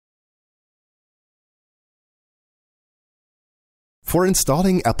For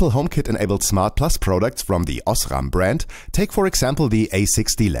installing Apple HomeKit-enabled Smart Plus products from the OSRAM brand, take for example the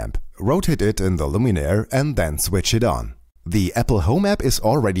A60 lamp, rotate it in the luminaire and then switch it on. The Apple Home app is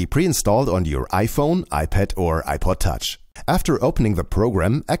already pre-installed on your iPhone, iPad or iPod Touch. After opening the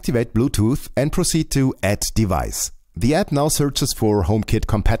program, activate Bluetooth and proceed to Add Device. The app now searches for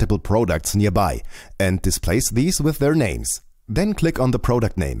HomeKit-compatible products nearby and displays these with their names. Then click on the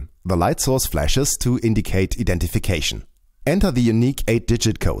product name. The light source flashes to indicate identification. Enter the unique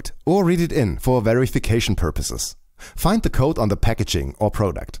 8-digit code or read it in for verification purposes. Find the code on the packaging or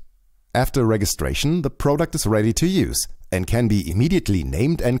product. After registration, the product is ready to use and can be immediately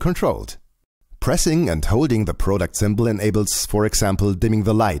named and controlled. Pressing and holding the product symbol enables, for example, dimming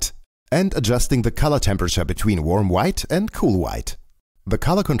the light and adjusting the color temperature between warm white and cool white. The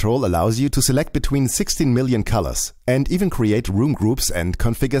color control allows you to select between 16 million colors and even create room groups and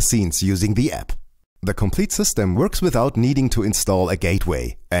configure scenes using the app. The complete system works without needing to install a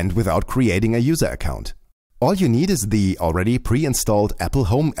gateway and without creating a user account. All you need is the already pre-installed Apple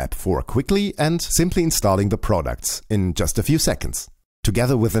Home app for quickly and simply installing the products in just a few seconds.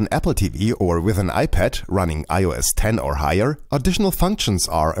 Together with an Apple TV or with an iPad running iOS 10 or higher, additional functions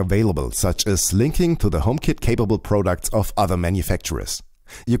are available, such as linking to the HomeKit-capable products of other manufacturers.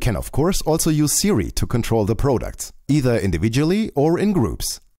 You can of course also use Siri to control the products, either individually or in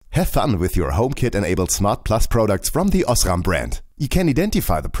groups. Have fun with your HomeKit-enabled Smart Plus products from the OSRAM brand. You can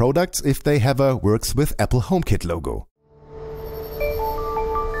identify the products if they have a Works with Apple HomeKit logo.